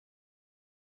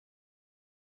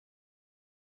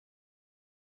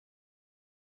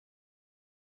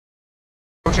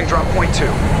0.2.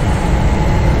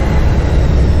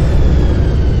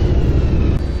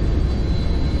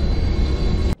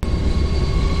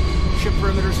 Ship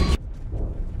perimeter secure.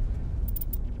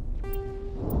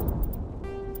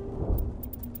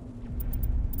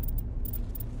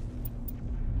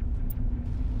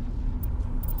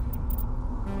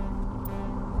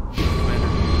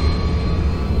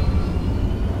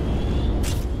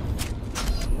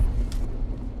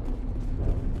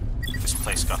 This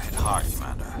place got hit hard,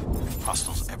 Commander.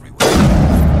 Hostiles everywhere.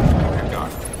 Your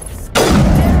guard.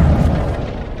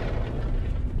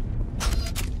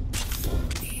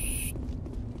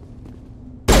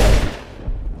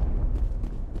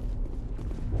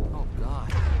 Oh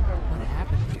God, what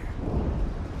happened here?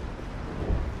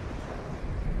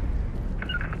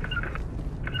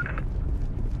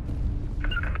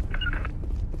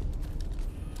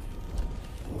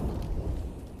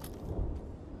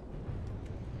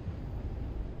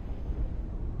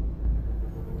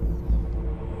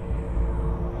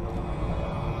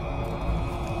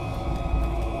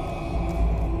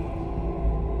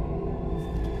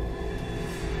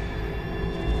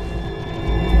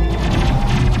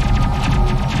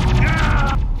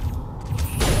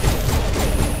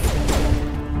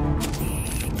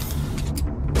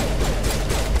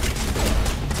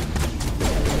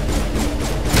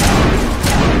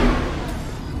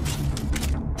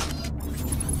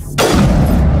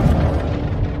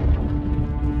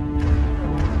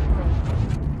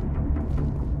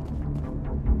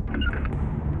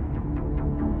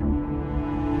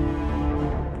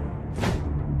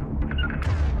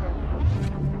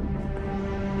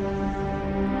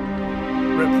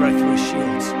 Right through his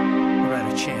shields. We're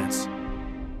at a chance.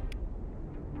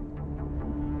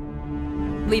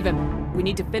 Leave him. We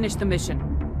need to finish the mission.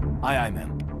 Aye, aye,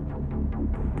 ma'am.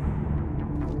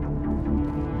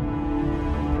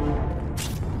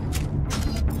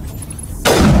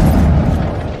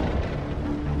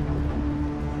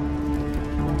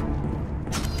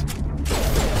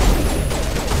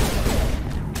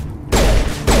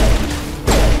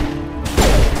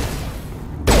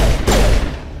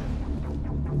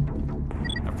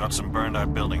 Got some burned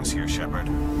out buildings here, Shepard.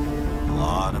 A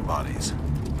lot of bodies.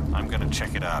 I'm gonna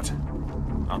check it out.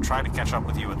 I'll try to catch up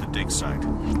with you at the dig site.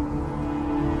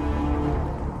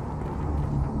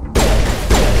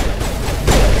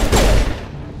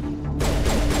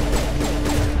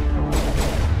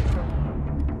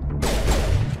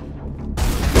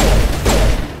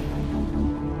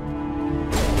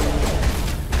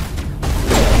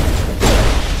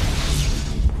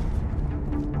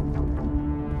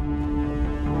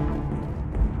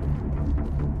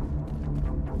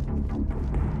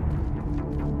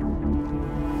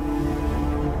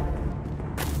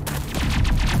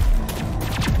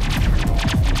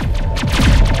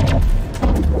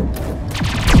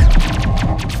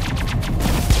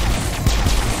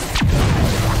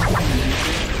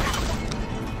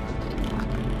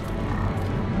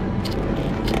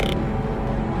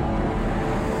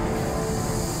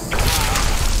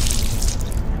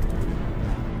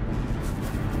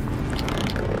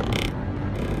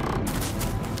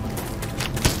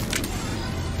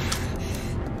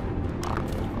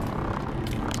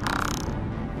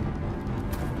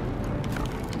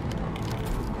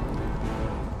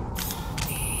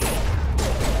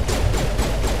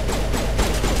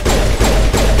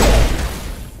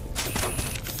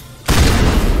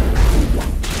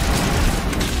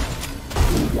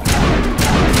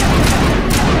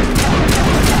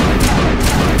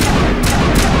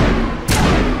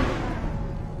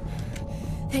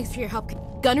 Thanks for your help.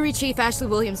 Gunnery Chief Ashley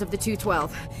Williams of the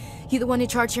 212. You the one in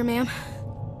charge here, ma'am?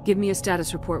 Give me a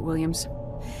status report, Williams.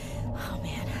 Oh,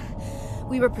 man.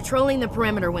 We were patrolling the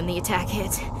perimeter when the attack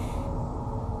hit.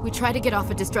 We tried to get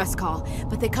off a distress call,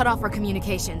 but they cut off our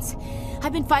communications.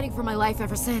 I've been fighting for my life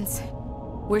ever since.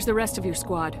 Where's the rest of your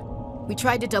squad? We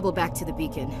tried to double back to the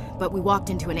beacon, but we walked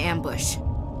into an ambush.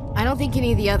 I don't think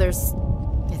any of the others...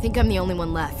 I think I'm the only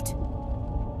one left.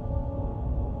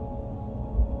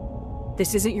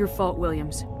 This isn't your fault,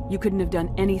 Williams. You couldn't have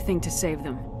done anything to save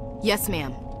them. Yes,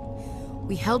 ma'am.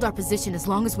 We held our position as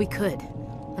long as we could,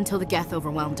 until the Geth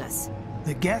overwhelmed us.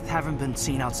 The Geth haven't been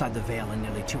seen outside the Veil in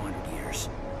nearly 200 years.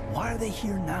 Why are they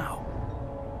here now?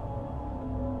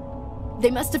 They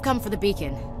must have come for the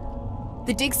beacon.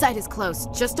 The dig site is close,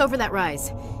 just over that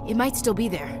rise. It might still be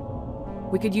there.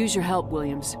 We could use your help,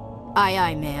 Williams. Aye,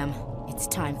 aye, ma'am. It's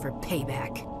time for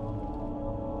payback.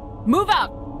 Move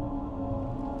out!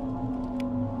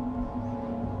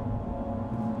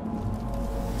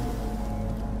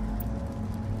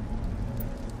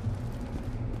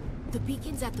 The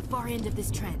beacon's at the far end of this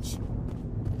trench.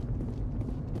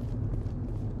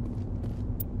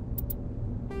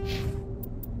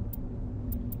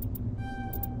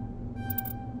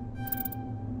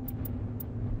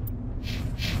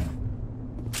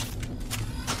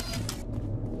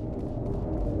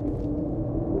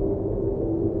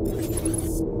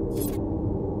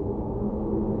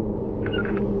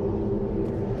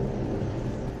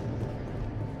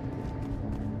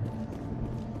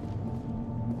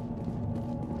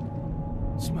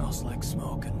 Smells like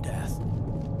smoke and death.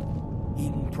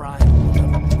 Eden Prime will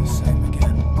never be the same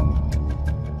again.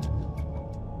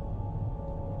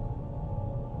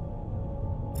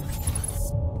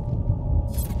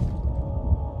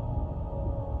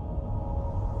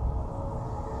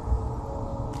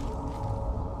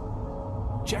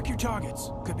 Check your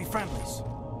targets. Could be friendlies.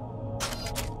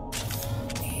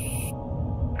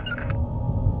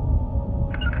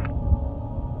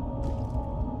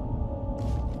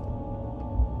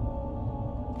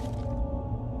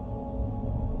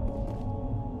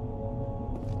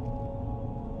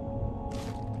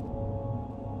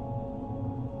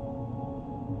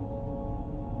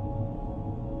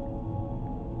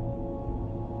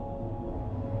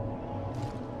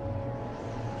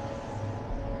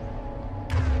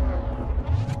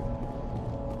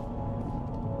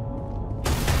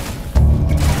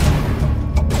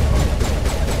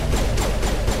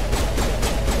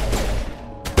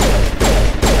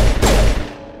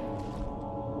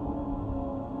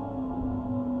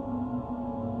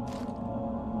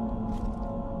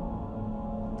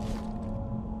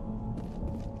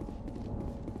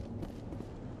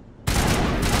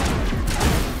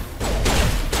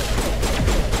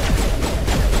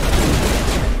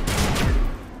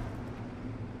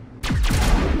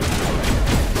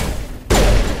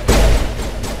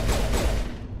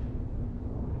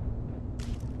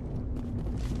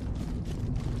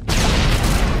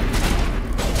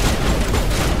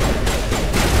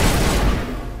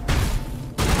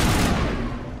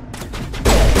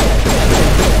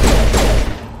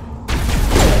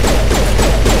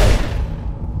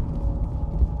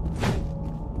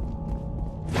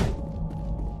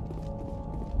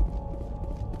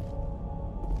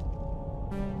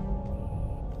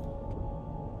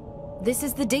 This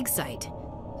is the dig site.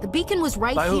 The beacon was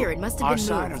right By who? here. It must have Our been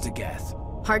side or moved. the Geth?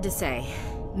 Hard to say.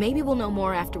 Maybe we'll know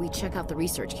more after we check out the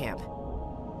research camp.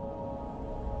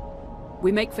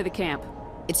 We make for the camp.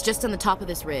 It's just on the top of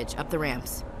this ridge, up the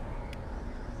ramps.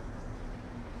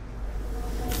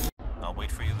 I'll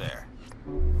wait for you there.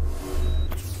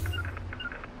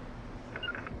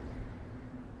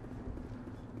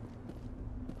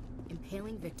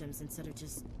 Impaling victims instead of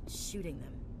just shooting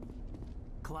them.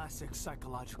 Classic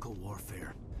psychological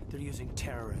warfare. They're using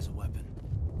terror as a weapon.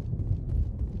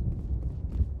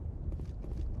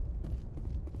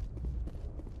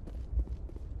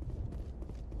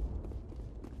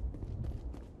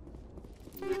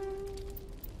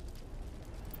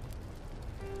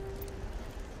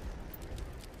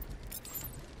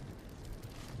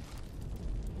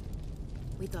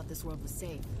 We thought this world was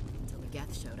safe until the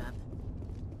Geth showed up.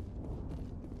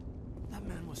 That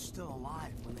man was still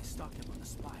alive when they stuck him on the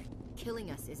spike.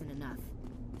 Killing us isn't enough.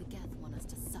 The Geth want us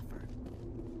to suffer.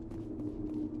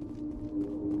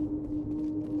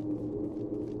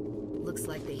 Looks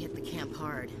like they hit the camp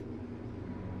hard.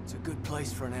 It's a good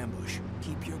place for an ambush.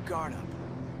 Keep your guard up.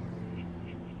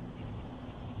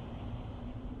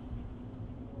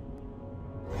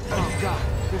 Oh god,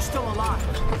 they're still alive!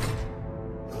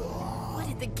 What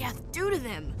did the Geth do to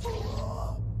them?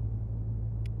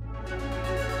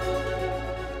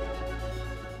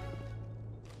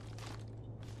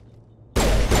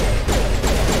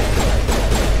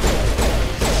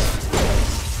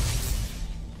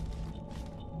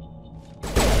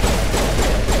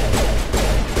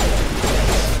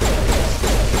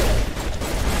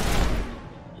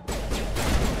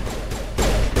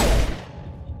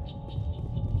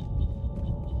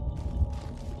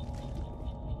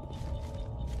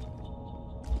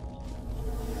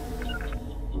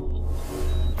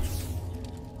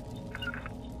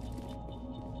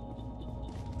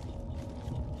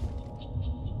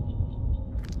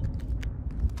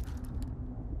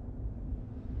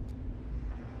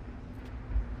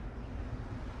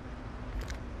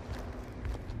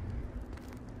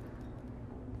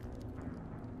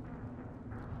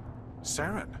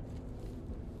 Saren.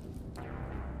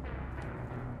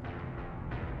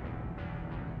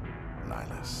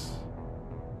 Nihilus.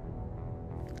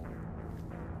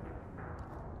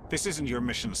 This isn't your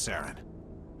mission, Saren.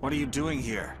 What are you doing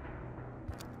here?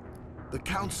 The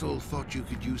Council thought you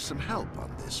could use some help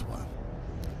on this one.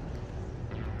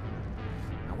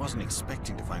 I wasn't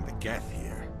expecting to find the Geth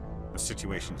here. The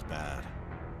situation's bad.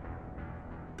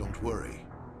 Don't worry.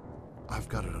 I've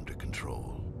got it under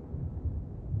control.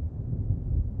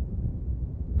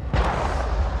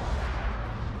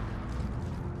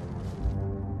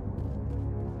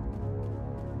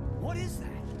 What is that?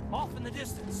 Off in the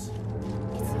distance.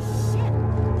 It's a